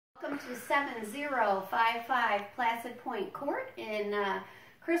to 7055 Placid Point Court in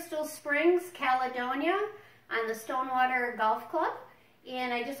Crystal Springs, Caledonia on the Stonewater Golf Club.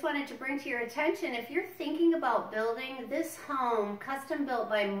 And I just wanted to bring to your attention, if you're thinking about building, this home, custom built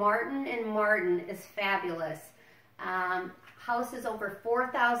by Martin & Martin, is fabulous. House is over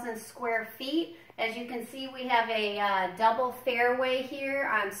 4,000 square feet. As you can see, we have a double fairway here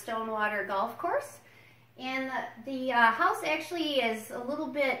on Stonewater Golf Course. And the house actually is a little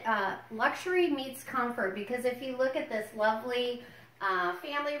bit luxury meets comfort, because if you look at this lovely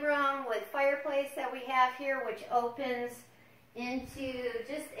family room with fireplace that we have here, which opens into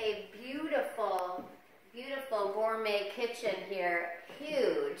just a beautiful, beautiful gourmet kitchen here.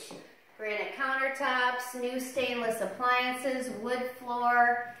 Huge. Granite countertops, new stainless appliances, wood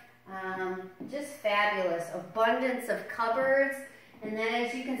floor, just fabulous. Abundance of cupboards. And then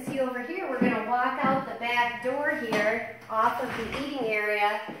as you can see over here, we're going to walk out the back door here off of the eating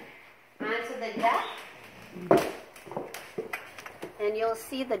area onto the deck. And you'll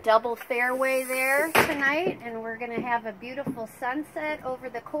see the double fairway there tonight, and we're going to have a beautiful sunset over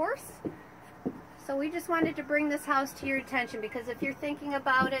the course. So we just wanted to bring this house to your attention, because if you're thinking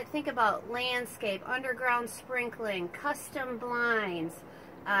about it, think about landscape, underground sprinkling, custom blinds,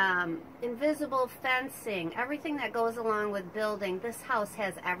 invisible fencing, everything that goes along with building. This house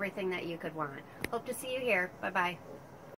has everything that you could want. Hope to see you here. Bye-bye.